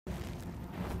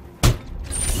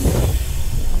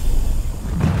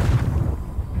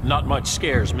Not much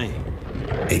scares me.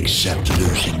 Except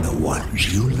losing the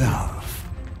ones you love.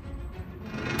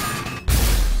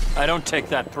 I don't take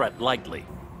that threat lightly.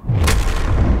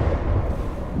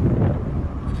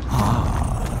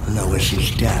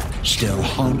 Lois's death still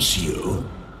haunts you.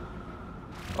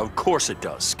 Of course it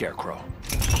does, Scarecrow.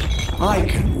 I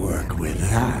can work with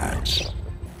that.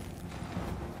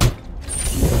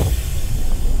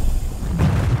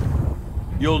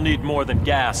 You'll need more than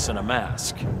gas and a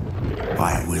mask.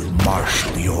 I will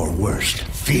marshal your worst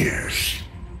fears.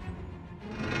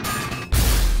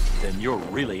 Then you're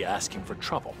really asking for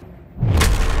trouble.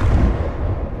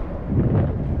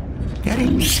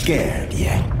 Getting scared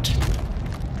yet?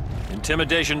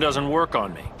 Intimidation doesn't work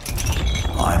on me.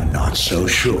 I'm not so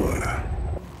sure.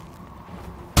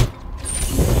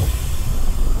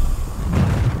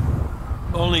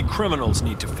 Only criminals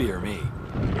need to fear me.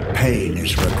 Pain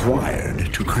is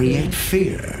required to create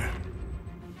fear.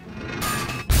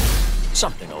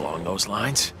 Something along those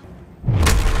lines.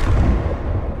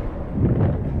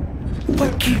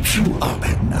 What keeps you up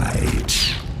at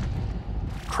night?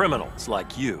 Criminals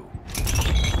like you.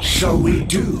 So we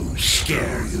do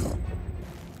scare you.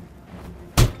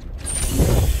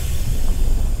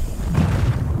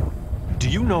 Do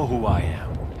you know who I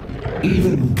am?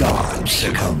 Even gods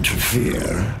succumb to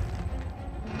fear.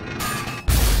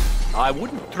 I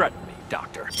wouldn't threaten me,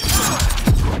 Doctor.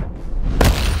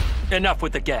 Enough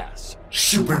with the gas.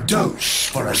 Superdose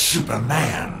for a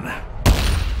Superman.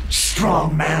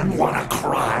 Strong man wanna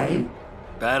cry?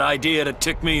 Bad idea to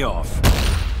tick me off.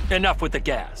 Enough with the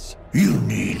gas. You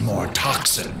need more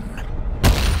toxin.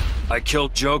 I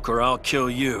killed Joker, I'll kill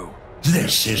you.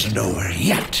 This isn't over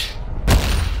yet.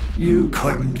 You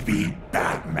couldn't beat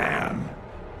Batman.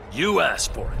 You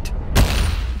asked for it.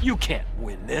 You can't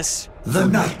win this. The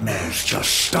nightmare's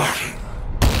just starting.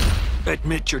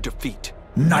 Admit your defeat.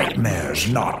 Nightmare's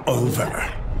not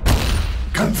over.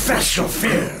 Confess your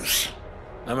fears.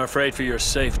 I'm afraid for your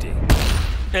safety.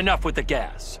 Enough with the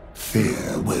gas.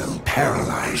 Fear will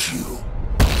paralyze you.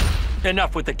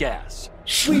 Enough with the gas.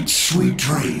 Sweet, sweet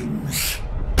dreams.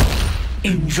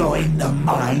 Enjoying the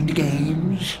mind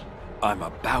games? I'm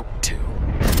about to.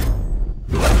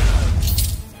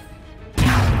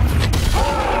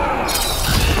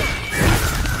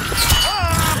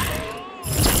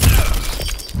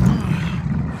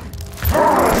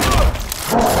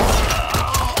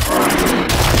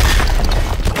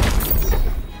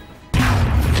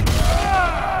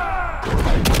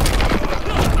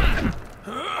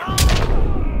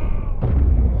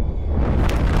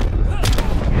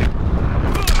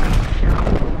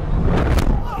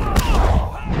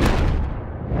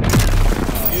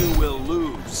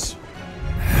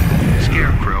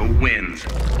 Scarecrow wins.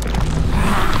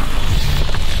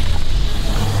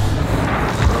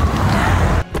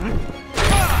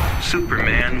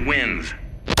 Superman wins.